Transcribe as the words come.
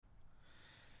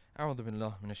أعوذ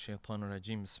بالله من الشيطان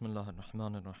الرجيم بسم الله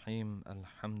الرحمن الرحيم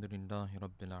الحمد لله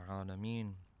رب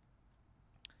العالمين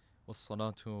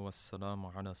والصلاة والسلام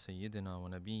على سيدنا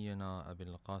ونبينا أبي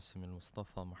القاسم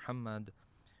المصطفى محمد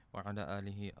وعلى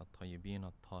آله الطيبين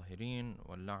الطاهرين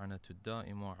واللعنة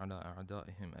الدائم على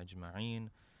أعدائهم أجمعين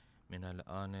من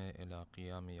الآن إلى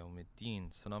قيام يوم الدين.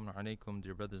 Assalamu alaikum,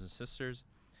 dear brothers and sisters.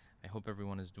 I hope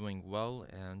everyone is doing well,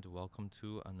 and welcome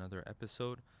to another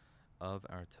episode of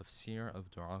our Tafsir of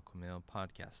Dua Kumail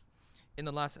podcast. In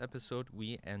the last episode,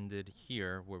 we ended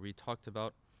here where we talked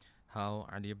about how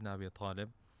Ali ibn Abi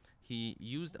Talib, he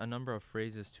used a number of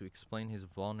phrases to explain his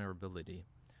vulnerability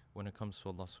when it comes to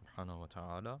Allah subhanahu wa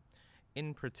ta'ala.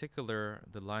 In particular,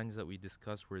 the lines that we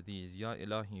discussed were these: Ya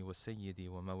ilahi wa sayyidi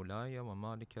wa mawlaya wa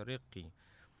malika riqi.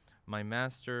 My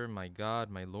master, my God,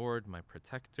 my Lord, my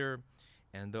protector,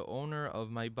 and the owner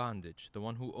of my bondage, the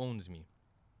one who owns me.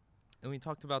 And we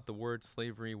talked about the word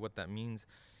slavery, what that means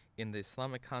in the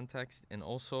Islamic context, and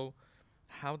also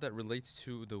how that relates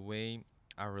to the way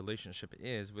our relationship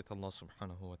is with Allah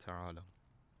subhanahu wa ta'ala.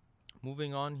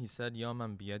 Moving on, he said, Ya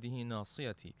man biyadihi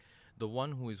nasiyati, the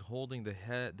one who is holding the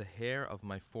hair of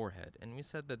my forehead. And we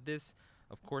said that this,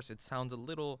 of course, it sounds a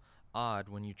little odd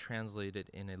when you translate it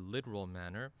in a literal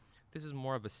manner. This is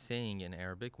more of a saying in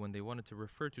Arabic when they wanted to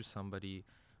refer to somebody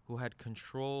who had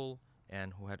control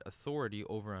and who had authority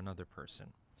over another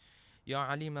person. Ya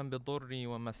aliman bidurri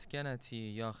wa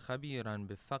maskanati, ya khabiran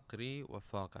bifaqri wa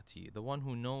faqati. The one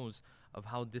who knows of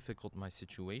how difficult my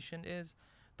situation is,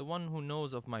 the one who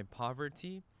knows of my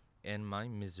poverty and my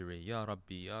misery. Ya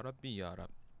Rabbi, Ya Rabbi, Ya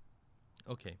Rabbi.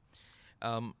 Okay.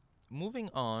 Moving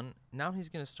on, now he's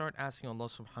going to start asking Allah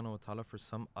subhanahu wa ta'ala for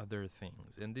some other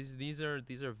things. And these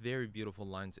are very beautiful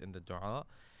lines in the dua,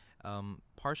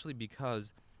 partially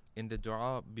because in the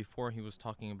dua before he was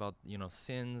talking about,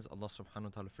 sins, Allah subhanahu wa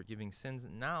ta'ala forgiving sins.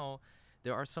 Now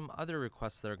there are some other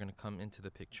requests that are going to come into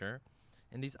the picture.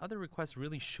 And these other requests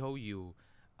really show you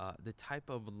the type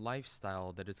of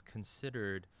lifestyle that is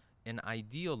considered an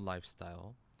ideal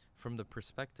lifestyle from the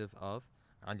perspective of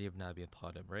Ali ibn Abi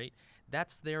Talib, right?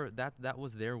 That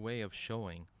was their way of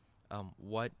showing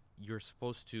what you're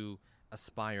supposed to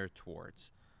aspire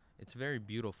towards. It's very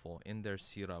beautiful in their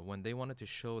seerah. When they wanted to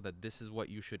show that this is what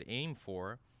you should aim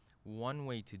for, one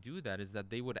way to do that is that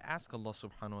they would ask Allah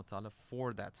subhanahu wa ta'ala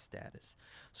for that status.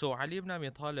 So Ali ibn Abi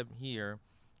Talib here,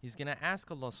 he's going to ask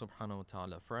Allah subhanahu wa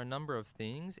ta'ala for a number of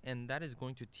things, and that is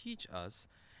going to teach us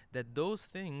that those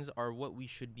things are what we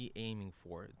should be aiming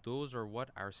for. Those are what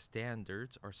our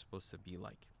standards are supposed to be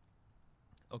like.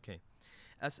 Okay.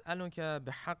 أسألك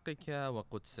بحقك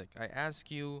وقدسك. I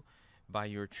ask you by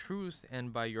your truth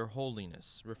and by your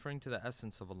holiness, referring to the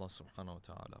essence of Allah subhanahu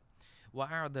wa ta'ala.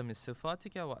 وَأَعْظَمِ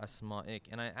صِفَاتِكَ وَأَسْمَائِكَ.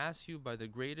 And I ask you by the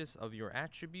greatest of your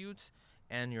attributes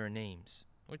and your names,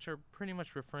 which are pretty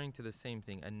much referring to the same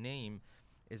thing. A name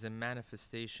is a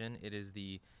manifestation.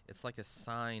 It's like a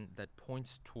sign that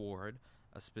points toward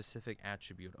a specific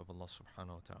attribute of Allah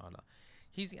subhanahu wa ta'ala.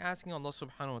 He's asking Allah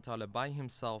subhanahu wa ta'ala by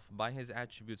himself, by his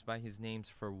attributes, by his names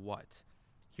for what?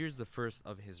 Here's the first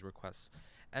of his requests.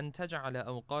 أن تجعل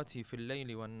أوقاتي في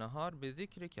الليل والنهار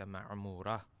بذكرك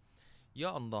معمورة.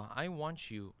 Ya Allah, I want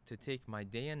you to take my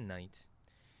day and night,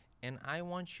 and I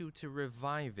want you to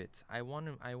revive it. I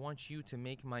want you to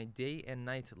make my day and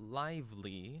night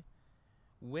lively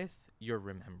with your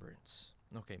remembrance.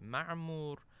 Okay,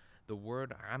 ma'mur, the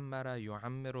word ammara,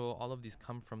 yu'ammiru, all of these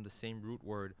come from the same root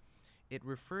word. It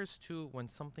refers to when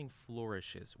something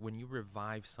flourishes, when you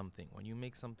revive something, when you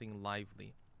make something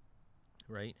lively,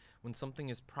 right? When something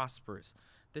is prosperous.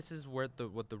 This is where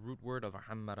what the root word of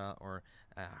ammara, or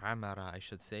amara, I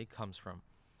should say, comes from.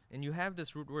 And you have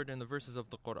this root word in the verses of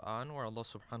the Quran where Allah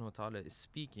subhanahu wa ta'ala is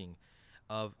speaking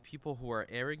of people who are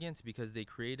arrogant because they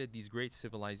created these great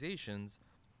civilizations.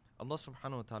 Allah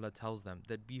subhanahu wa ta'ala tells them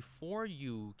that before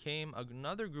you came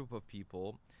another group of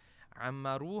people,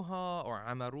 amaruha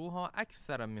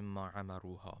akthara mimma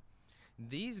amaruha.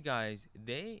 These guys,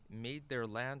 they made their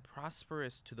land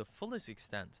prosperous to the fullest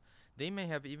extent. They may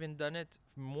have even done it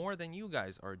more than you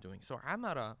guys are doing. So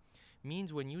amara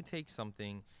means when you take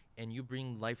something and you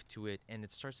bring life to it and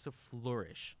it starts to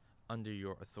flourish under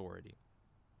your authority.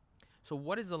 So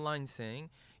what is the line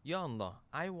saying? Ya Allah,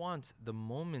 I want the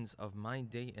moments of my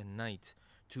day and night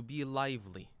to be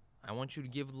lively. I want you to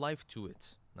give life to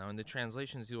it. Now in the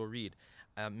translations you'll read,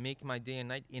 make my day and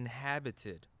night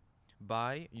inhabited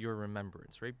by your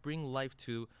remembrance, right? Bring life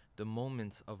to the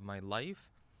moments of my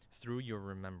life through your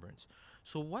remembrance.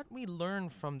 So what we learn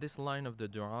from this line of the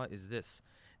dua is this,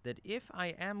 that if I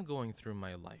am going through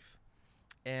my life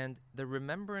and the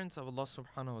remembrance of Allah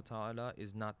subhanahu wa ta'ala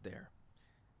is not there,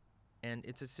 and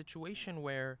it's a situation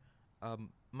where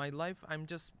My life, I'm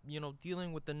just,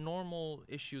 dealing with the normal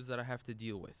issues that I have to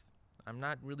deal with. I'm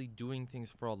not really doing things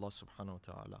for Allah subhanahu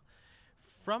wa ta'ala.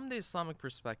 From the Islamic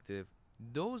perspective,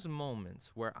 those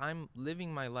moments where I'm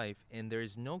living my life and there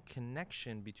is no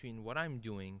connection between what I'm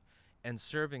doing and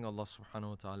serving Allah subhanahu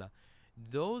wa ta'ala,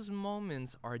 those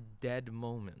moments are dead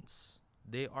moments.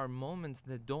 They are moments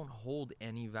that don't hold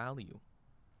any value.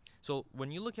 So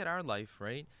when you look at our life,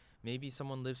 right, maybe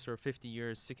someone lives for 50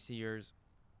 years, 60 years.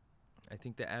 I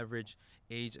think the average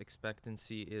age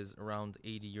expectancy is around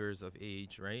 80 years of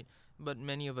age, right? But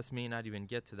many of us may not even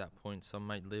get to that point. Some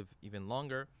might live even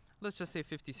longer. Let's just say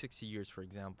 50, 60 years, for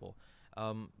example.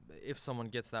 If someone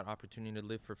gets that opportunity to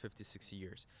live for 50, 60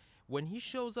 years. When he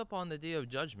shows up on the day of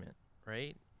judgment,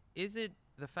 right, is it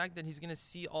the fact that he's going to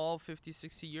see all 50,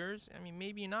 60 years? I mean,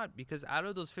 maybe not, because out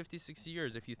of those 50, 60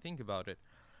 years, if you think about it,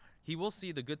 he will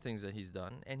see the good things that he's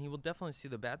done, and he will definitely see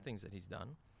the bad things that he's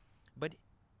done. But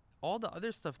all the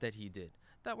other stuff that he did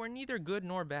that were neither good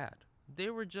nor bad, they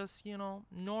were just,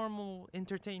 normal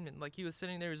entertainment. Like he was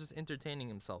sitting there just entertaining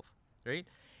himself, right?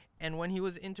 And when he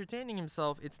was entertaining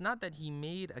himself, it's not that he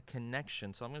made a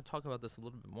connection. So I'm going to talk about this a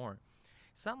little bit more.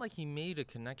 It's not like he made a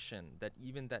connection that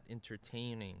even that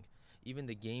entertaining, even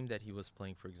the game that he was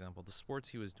playing, for example, the sports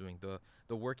he was doing,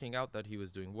 the working out that he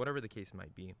was doing, whatever the case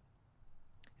might be.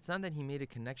 It's not that he made a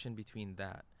connection between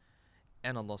that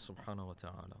and Allah subhanahu wa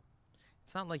ta'ala.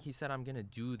 It's not like he said, I'm going to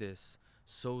do this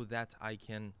so that I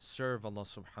can serve Allah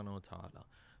subhanahu wa ta'ala,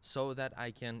 so that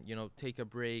I can, take a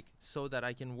break, so that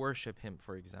I can worship him,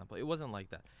 for example. It wasn't like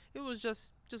that. It was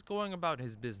just going about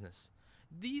his business.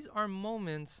 These are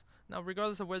moments, now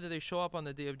regardless of whether they show up on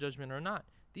the day of judgment or not,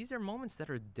 these are moments that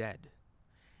are dead.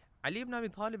 Ali ibn Abi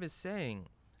Talib is saying,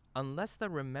 unless the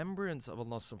remembrance of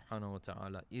Allah subhanahu wa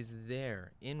ta'ala is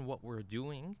there in what we're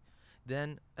doing,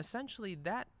 then essentially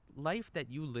that life that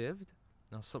you lived,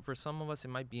 now so for some of us it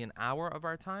might be an hour of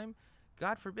our time.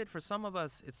 God forbid, for some of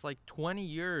us it's like 20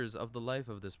 years of the life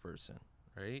of this person,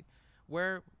 right?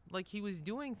 Where like he was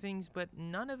doing things, but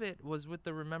none of it was with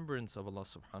the remembrance of Allah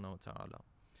subhanahu wa ta'ala.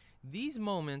 These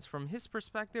moments, from his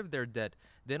perspective, they're dead.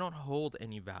 They don't hold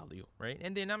any value, right?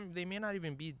 And they may not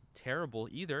even be terrible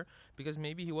either, because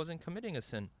maybe he wasn't committing a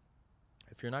sin.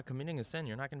 If you're not committing a sin,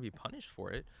 you're not going to be punished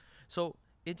for it. So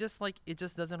it just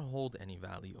doesn't hold any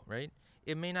value, right?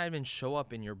 It may not even show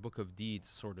up in your book of deeds,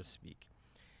 so to speak.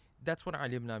 That's what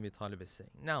Ali ibn Abi Talib is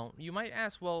saying. Now, you might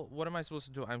ask, well, what am I supposed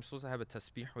to do? I'm supposed to have a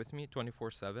tasbih with me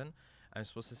 24/7. I'm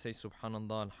supposed to say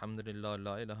Subhanallah, Alhamdulillah,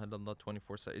 La ilaha illallah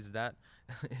 24/7. Is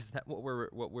that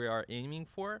what we are aiming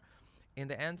for? And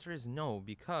the answer is no,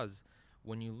 because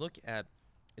when you look at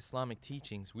Islamic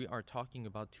teachings, we are talking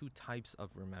about two types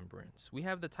of remembrance. We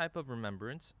have the type of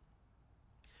remembrance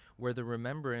where the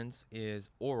remembrance is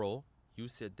oral. You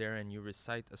sit there and you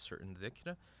recite a certain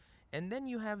dhikr. And then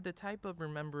you have the type of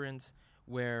remembrance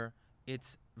where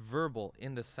it's verbal,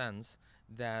 in the sense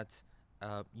that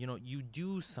you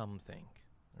do something,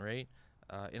 right?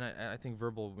 And I think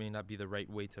verbal may not be the right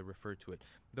way to refer to it,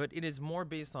 but it is more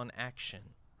based on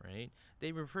action, right?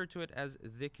 They refer to it as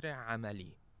dhikr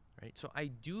amali, right? So I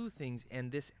do things,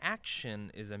 and this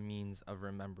action is a means of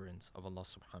remembrance of Allah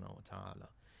subhanahu wa ta'ala.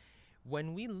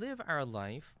 When we live our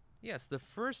life, yes, the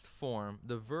first form,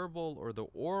 the verbal or the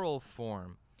oral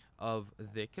form of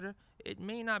dhikr, it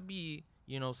may not be,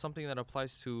 something that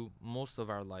applies to most of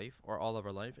our life or all of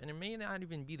our life, and it may not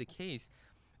even be the case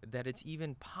that it's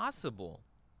even possible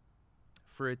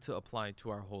for it to apply to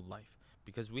our whole life,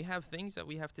 because we have things that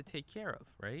we have to take care of,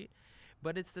 right?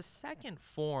 But it's the second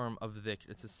form of dhikr,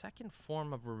 it's the second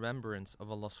form of remembrance of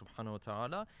Allah subhanahu wa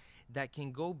ta'ala that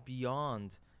can go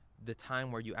beyond the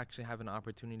time where you actually have an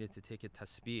opportunity to take a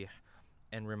tasbih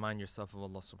and remind yourself of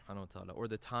Allah subhanahu wa ta'ala, or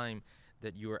the time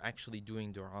that you are actually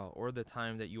doing dua, or the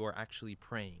time that you are actually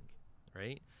praying,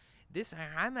 right? This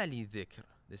amali dhikr,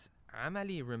 this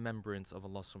amali remembrance of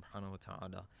Allah subhanahu wa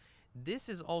ta'ala, this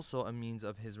is also a means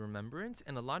of his remembrance,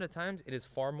 and a lot of times it is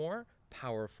far more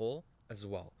powerful as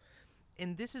well.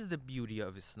 And this is the beauty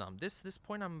of Islam. This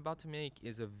point I'm about to make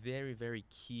is a very, very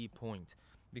key point,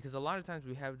 because a lot of times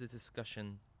we have this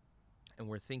discussion and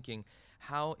we're thinking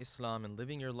how Islam and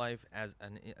living your life as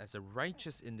a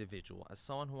righteous individual, as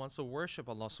someone who wants to worship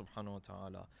Allah subhanahu wa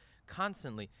ta'ala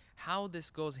constantly, how this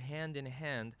goes hand in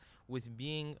hand with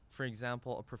being, for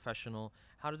example, a professional.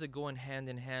 How does it go hand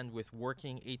in hand with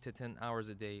working 8 to 10 hours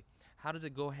a day? How does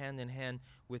it go hand in hand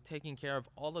with taking care of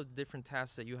all of the different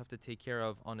tasks that you have to take care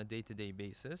of on a day-to-day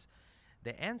basis?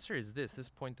 The answer is this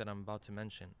point that I'm about to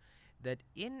mention, that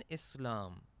in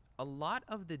Islam, a lot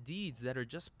of the deeds that are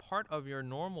just part of your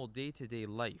normal day-to-day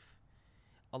life,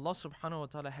 Allah subhanahu wa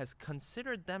ta'ala has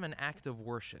considered them an act of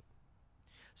worship.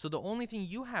 So the only thing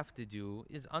you have to do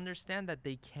is understand that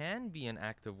they can be an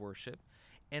act of worship.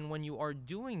 And when you are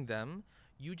doing them,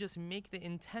 you just make the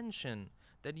intention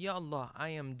that, Ya Allah, I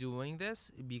am doing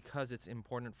this because it's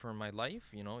important for my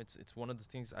life. It's one of the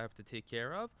things I have to take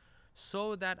care of,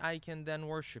 so that I can then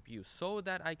worship you, so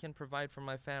that I can provide for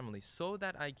my family, so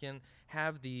that I can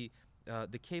have the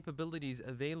capabilities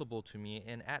available to me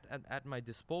and at my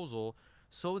disposal,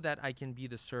 so that I can be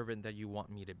the servant that you want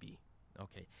me to be.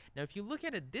 Okay. Now, if you look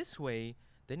at it this way,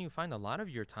 then you find a lot of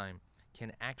your time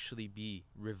can actually be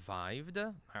revived,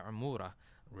 ma'amura,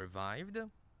 revived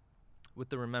with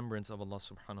the remembrance of Allah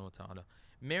subhanahu wa ta'ala.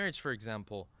 Marriage, for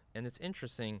example, and it's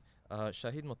interesting,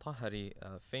 Shahid Mutahari,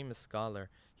 a famous scholar,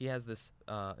 he has these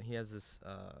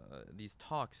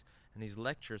talks and these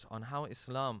lectures on how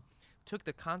Islam took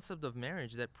the concept of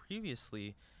marriage that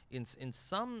previously in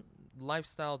some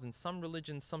lifestyles, in some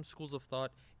religions, some schools of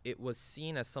thought, it was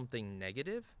seen as something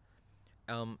negative.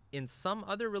 In some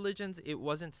other religions, it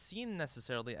wasn't seen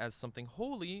necessarily as something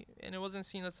holy, and it wasn't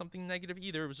seen as something negative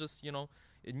either. It was just,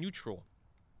 neutral.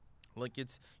 Like,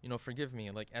 it's, forgive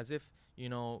me, like as if,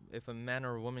 if a man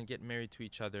or a woman get married to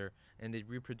each other and they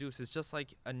reproduce, it's just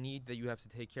like a need that you have to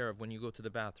take care of when you go to the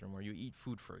bathroom or you eat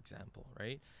food, for example,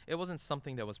 right? It wasn't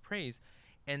something that was praised.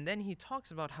 And then he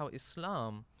talks about how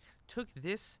Islam took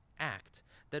this act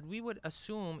that we would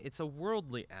assume it's a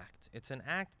worldly act. It's an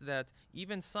act that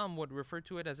even some would refer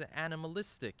to it as an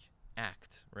animalistic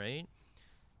act, right?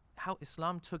 How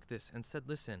Islam took this and said,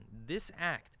 listen, this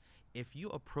act, if you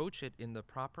approach it in the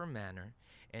proper manner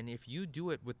and if you do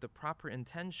it with the proper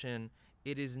intention,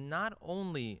 it is not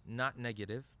only not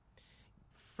negative.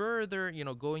 Further,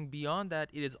 going beyond that,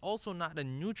 it is also not a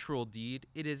neutral deed.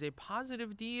 It is a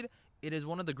positive deed. It is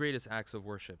one of the greatest acts of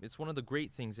worship. It's one of the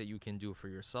great things that you can do for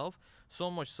yourself.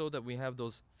 So much so that we have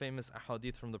those famous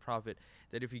ahadith from the Prophet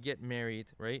that if you get married,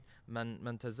 right, man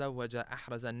tazawwaja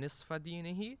ahraza nisfa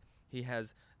dinihi, he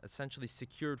has essentially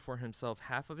secured for himself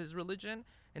half of his religion.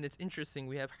 And it's interesting,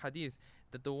 we have hadith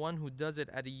that the one who does it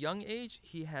at a young age,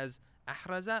 he has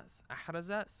ahraza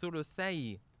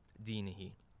thuluthay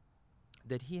dinihi,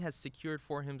 that he has secured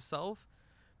for himself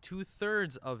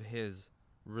 2/3 of his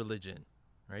religion,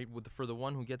 right? For the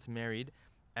one who gets married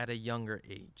at a younger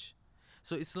age.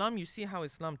 So Islam, you see how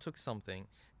Islam took something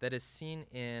that is seen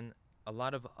in a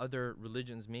lot of other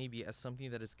religions maybe as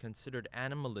something that is considered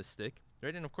animalistic,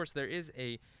 right? And of course there is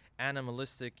a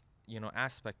animalistic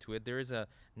aspect to it. There is a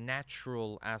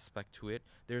natural aspect to it.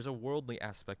 There's a worldly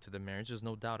aspect to the marriage. There's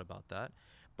no doubt about that.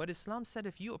 But Islam said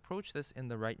if you approach this in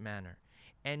the right manner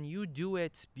and you do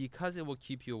it because it will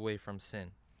keep you away from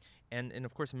sin. And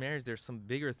of course, marriage, there's some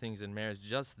bigger things in marriage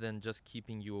than just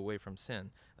keeping you away from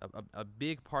sin. A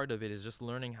big part of it is just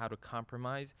learning how to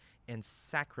compromise and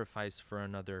sacrifice for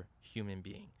another human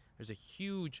being. There's a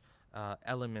huge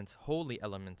holy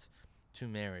element to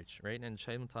marriage, right? And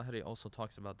Shaykh Mutahari also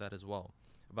talks about that as well,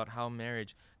 about how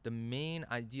marriage, the main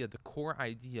idea, the core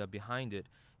idea behind it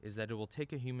is that it will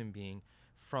take a human being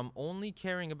from only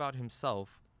caring about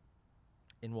himself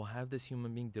and will have this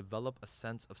human being develop a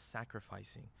sense of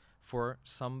sacrificing for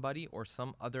somebody or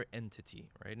some other entity,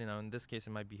 right? In this case,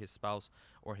 it might be his spouse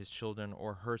or his children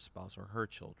or her spouse or her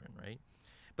children, right?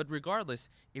 But regardless,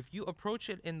 if you approach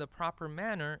it in the proper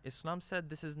manner, Islam said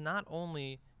this is not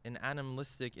only an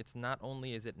animalistic, is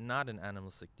it not an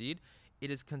animalistic deed, it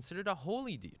is considered a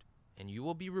holy deed, and you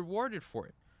will be rewarded for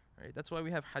it, right? That's why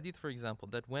we have hadith, for example,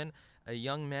 that when a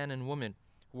young man and woman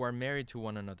who are married to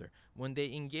one another, when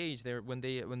they engage, when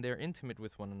they're intimate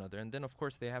with one another, and then of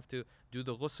course they have to do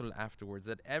the ghusl afterwards,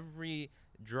 that every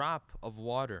drop of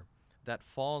water that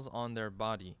falls on their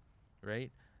body,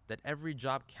 right, that every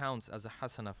drop counts as a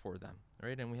hasana for them,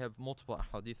 right? And we have multiple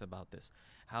ahadith about this,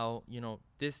 how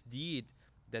this deed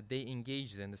that they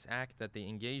engaged in, this act that they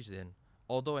engaged in,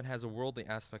 although it has a worldly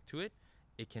aspect to it,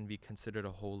 it can be considered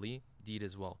a holy deed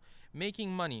as well.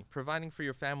 Making money, providing for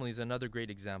your family is another great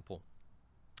example.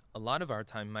 A lot of our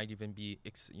time might even be,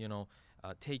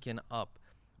 taken up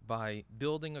by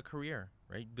building a career,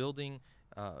 right? Building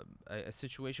a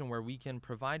situation where we can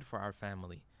provide for our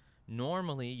family.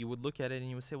 Normally, you would look at it and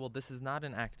you would say, well, this is not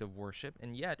an act of worship.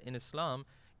 And yet, in Islam,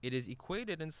 it is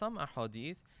equated in some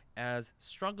ahadith as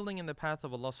struggling in the path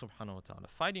of Allah subhanahu wa ta'ala,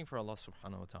 fighting for Allah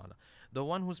subhanahu wa ta'ala. The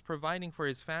one who's providing for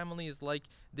his family is like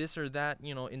this or that,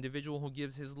 individual who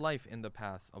gives his life in the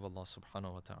path of Allah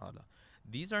subhanahu wa ta'ala.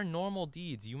 These are normal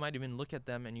deeds. You might even look at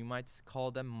them and you might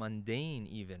call them mundane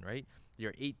even, right?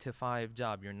 Your 8 to 5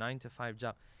 job, your 9 to 5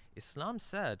 job. Islam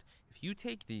said, if you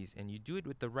take these and you do it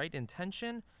with the right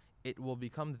intention, it will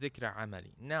become dhikra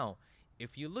amali. Now,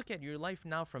 if you look at your life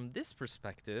now from this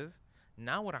perspective,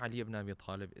 now what Ali ibn Abi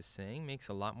Talib is saying makes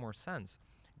a lot more sense.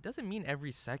 doesn't mean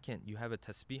every second you have a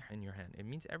tasbih in your hand. It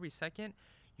means every second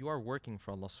you are working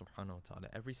for Allah subhanahu wa ta'ala.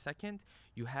 Every second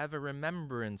you have a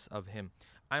remembrance of Him.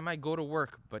 I might go to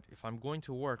work, but if I'm going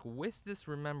to work with this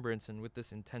remembrance and with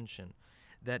this intention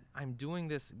that I'm doing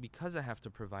this because I have to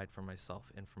provide for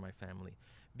myself and for my family.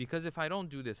 Because if I don't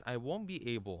do this, I won't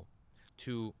be able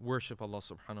to worship Allah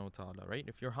subhanahu wa ta'ala, right?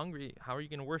 If you're hungry, how are you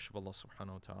going to worship Allah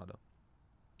subhanahu wa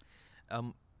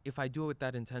ta'ala? If I do it with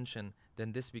that intention,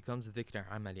 then this becomes dhikr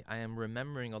amali. I am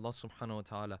remembering Allah subhanahu wa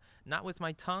ta'ala, not with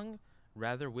my tongue,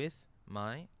 rather with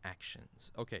my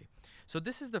actions. Okay, so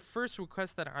this is the first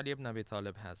request that Ali ibn Abi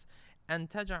Talib has. أن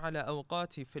تجعل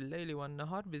أوقاتي في الليل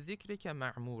والنهار بذكرك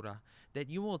معمورة. That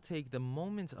you will take the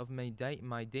moments of my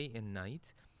day and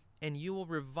night, and you will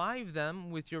revive them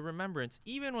with your remembrance.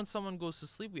 Even when someone goes to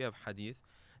sleep, we have hadith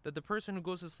that the person who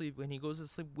goes to sleep, when he goes to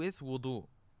sleep with wudu,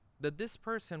 that this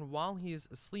person, while he is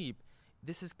asleep,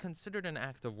 this is considered an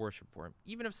act of worship for him.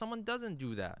 Even if someone doesn't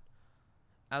do that,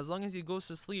 as long as he goes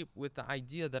to sleep with the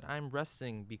idea that I'm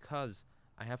resting because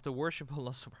I have to worship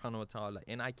Allah subhanahu wa ta'ala,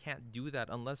 and I can't do that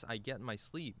unless I get my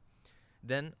sleep,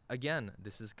 then again,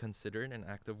 this is considered an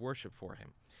act of worship for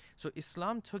him. So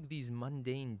Islam took these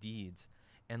mundane deeds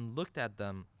and looked at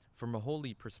them from a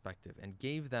holy perspective and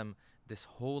gave them this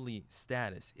holy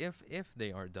status if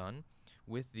they are done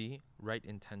with the right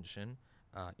intention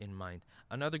in mind.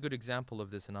 Another good example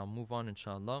of this, and I'll move on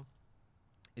inshallah,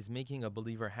 is making a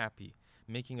believer happy,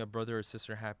 making a brother or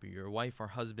sister happy, your wife or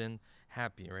husband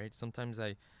happy, right? Sometimes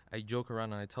I joke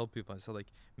around and I tell people, I say,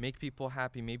 like, make people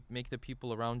happy, make the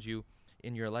people around you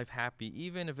in your life happy,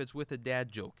 even if it's with a dad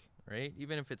joke, right?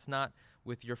 Even if it's not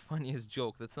with your funniest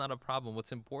joke, that's not a problem.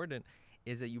 What's important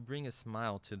is that you bring a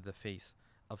smile to the face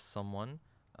of someone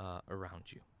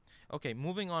around you. Okay,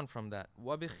 moving on from that.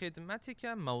 وَبِخِدْمَتِكَ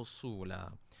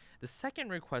مَوْصُولًا. The second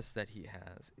request that he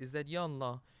has is that, Ya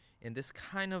Allah, and this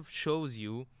kind of shows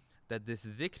you that this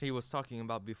dhikr he was talking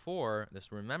about before,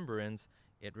 this remembrance,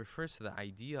 it refers to the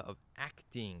idea of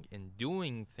acting and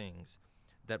doing things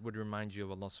that would remind you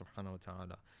of Allah subhanahu wa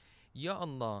ta'ala. Ya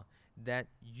Allah, that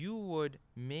you would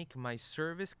make my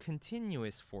service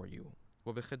continuous for you.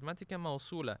 وَبِخِدْمَتِكَ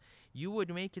مَوْصُولًا. You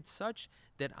would make it such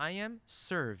that I am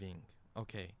serving.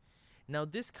 Okay. Now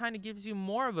this kind of gives you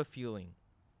more of a feeling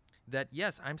that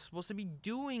yes, I'm supposed to be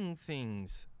doing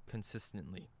things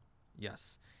consistently.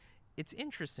 Yes. It's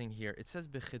interesting here. It says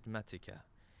بِخِدْمَتِكَ.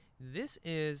 This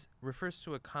refers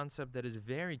to a concept that is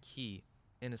very key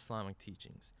in Islamic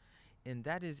teachings. And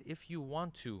that is, if you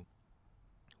want to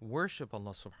worship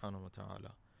Allah subhanahu wa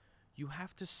ta'ala, you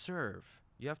have to serve.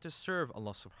 You have to serve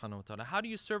Allah subhanahu wa ta'ala. How do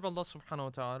you serve Allah subhanahu wa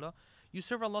ta'ala? You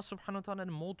serve Allah subhanahu wa ta'ala in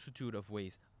a multitude of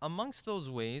ways. Amongst those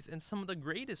ways, and some of the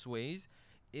greatest ways,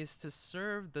 is to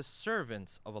serve the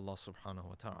servants of Allah subhanahu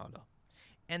wa ta'ala.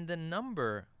 And the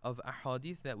number of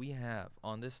ahadith that we have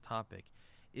on this topic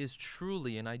is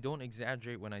truly, and I don't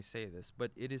exaggerate when I say this,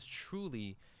 but it is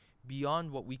truly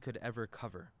beyond what we could ever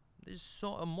cover. There's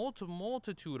a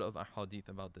multitude of ahadith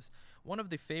about this. One of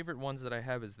the favorite ones that I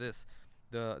have is this.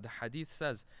 The hadith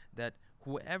says that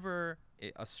whoever,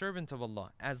 a servant of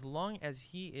Allah, as long as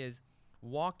he is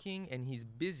walking and he's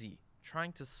busy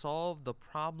trying to solve the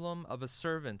problem of a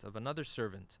servant, of another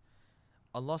servant,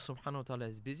 Allah subhanahu wa ta'ala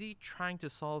is busy trying to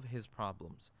solve his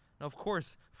problems. Now, of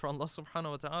course, for Allah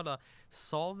subhanahu wa ta'ala,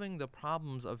 solving the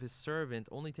problems of his servant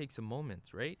only takes a moment,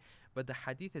 right? But the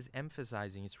hadith is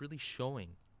emphasizing, it's really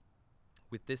showing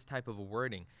with this type of a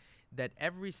wording, that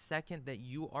every second that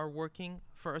you are working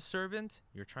for a servant,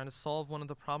 you're trying to solve one of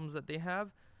the problems that they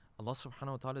have, Allah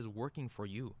subhanahu wa ta'ala is working for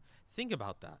you. Think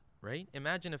about that, right?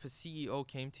 Imagine if a CEO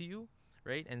came to you,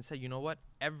 right, and said, you know what,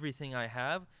 everything I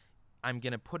have, I'm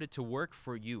going to put it to work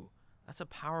for you. That's a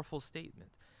powerful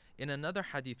statement. In another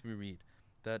hadith we read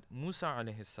that Musa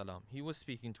alayhi salam, he was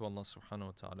speaking to Allah subhanahu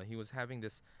wa ta'ala. He was having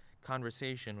this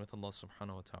conversation with Allah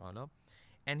subhanahu wa ta'ala.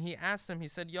 And he asked him, he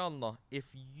said, Ya Allah, if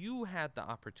you had the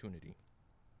opportunity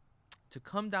to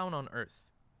come down on earth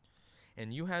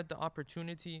and you had the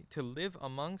opportunity to live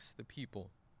amongst the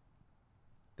people,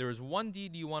 there was one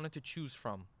deed you wanted to choose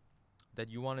from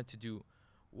that you wanted to do,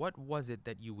 what was it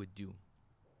that you would do?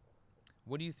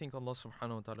 What do you think Allah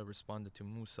subhanahu wa ta'ala responded to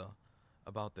Musa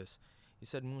about this? He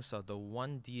said, Musa, the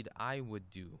one deed I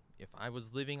would do if I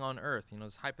was living on earth,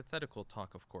 it's hypothetical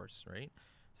talk, of course, right?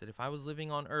 He said, if I was living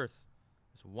on earth,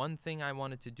 there's one thing I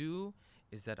wanted to do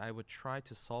is that I would try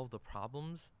to solve the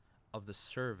problems of the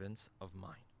servants of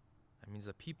mine. That means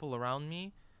the people around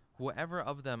me, whoever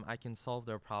of them I can solve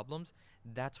their problems,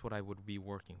 that's what I would be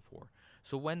working for.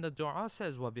 So when the dua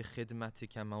says,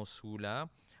 وَبِخِدْمَتِكَ مَوْصُولًا,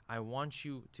 I want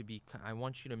you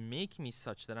to make me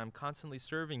such that I'm constantly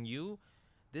serving you,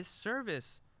 this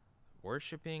service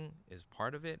Worshipping is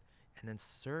part of it. And then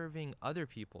serving other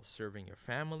people, serving your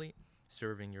family,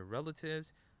 serving your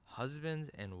relatives, husbands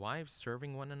and wives,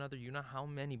 serving one another. You know how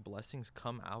many blessings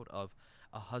come out of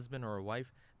a husband or a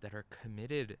wife that are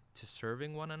committed to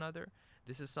serving one another?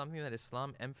 This is something that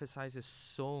Islam emphasizes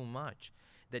so much.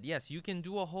 That yes, you can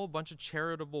do a whole bunch of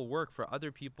charitable work for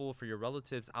other people, for your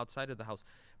relatives outside of the house,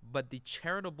 but the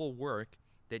charitable work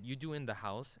that you do in the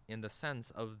house, in the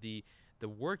sense of the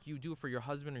work you do for your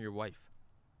husband or your wife,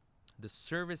 the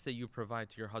service that you provide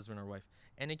to your husband or wife,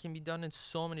 and it can be done in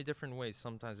so many different ways.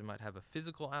 Sometimes it might have a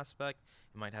physical aspect,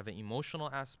 it might have an emotional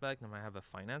aspect, it might have a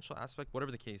financial aspect,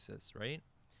 whatever the case is, right?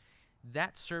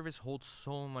 That service holds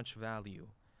so much value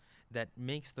that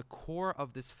makes the core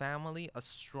of this family a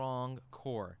strong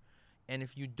core. And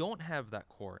if you don't have that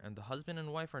core and the husband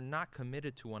and wife are not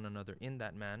committed to one another in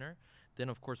that manner, then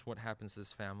of course what happens to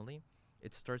this family?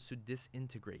 It starts to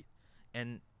disintegrate.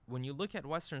 And when you look at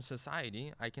Western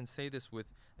society, I can say this with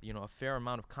a fair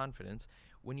amount of confidence.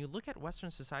 When you look at Western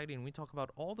society and we talk about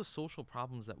all the social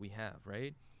problems that we have,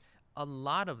 right? A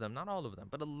lot of them, not all of them,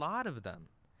 but a lot of them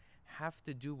have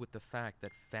to do with the fact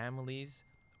that families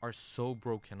are so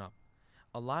broken up.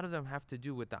 A lot of them have to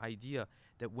do with the idea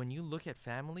that when you look at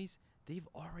families, they've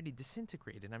already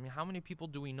disintegrated. I mean, how many people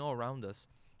do we know around us,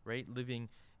 right, living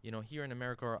here in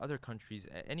America or other countries,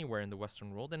 anywhere in the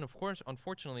Western world? And of course,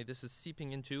 unfortunately, this is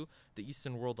seeping into the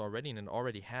Eastern world already, and it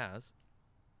already has.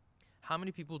 How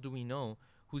many people do we know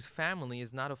whose family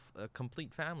is not a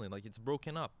complete family, like it's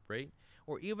broken up, right?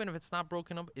 Or even if it's not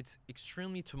broken up, it's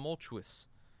extremely tumultuous.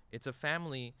 It's a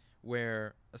family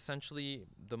where essentially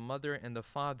the mother and the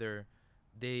father,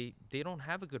 they don't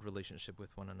have a good relationship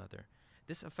with one another.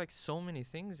 This affects so many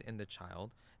things in the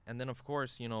child. And then, of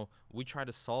course, we try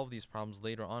to solve these problems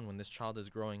later on when this child is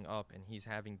growing up and he's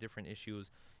having different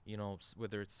issues,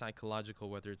 whether it's psychological,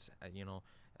 whether it's,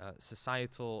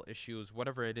 societal issues,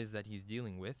 whatever it is that he's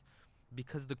dealing with,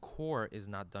 because the core is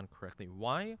not done correctly.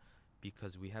 Why?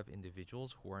 Because we have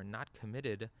individuals who are not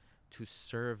committed to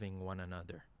serving one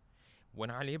another. When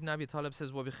Ali ibn Abi Talib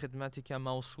says, وَبِخِدْمَتِكَ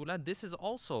مَوْصُولًا, this is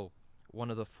also one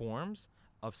of the forms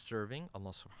of serving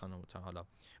Allah subhanahu wa ta'ala.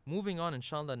 Moving on,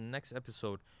 inshallah, in the next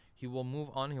episode, he will move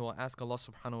on. He will ask Allah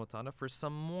subhanahu wa ta'ala for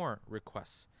some more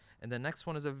requests. And the next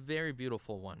one is a very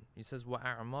beautiful one. He says,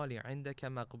 وَأَعْمَالِ عِنْدَكَ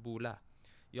مَقْبُولَةً.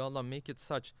 Ya Allah, make it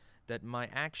such that my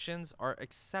actions are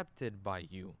accepted by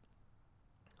you.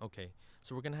 Okay,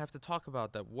 so we're going to have to talk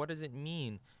about that. What does it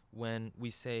mean when we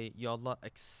say, Ya Allah,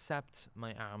 accept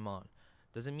my a'mal?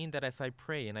 Does it mean that if I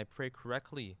pray and I pray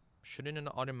correctly, shouldn't it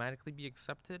automatically be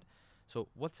accepted? So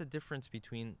what's the difference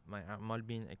between my a'mal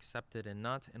being accepted and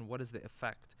not, and what is the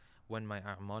effect when my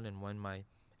a'mal and when my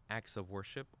acts of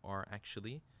worship are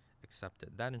actually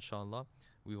accepted? That, inshallah,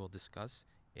 we will discuss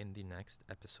in the next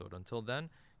episode. Until then,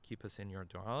 keep us in your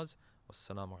du'as.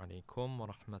 Wassalamu alaikum wa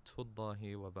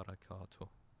rahmatullahi wa barakatuh.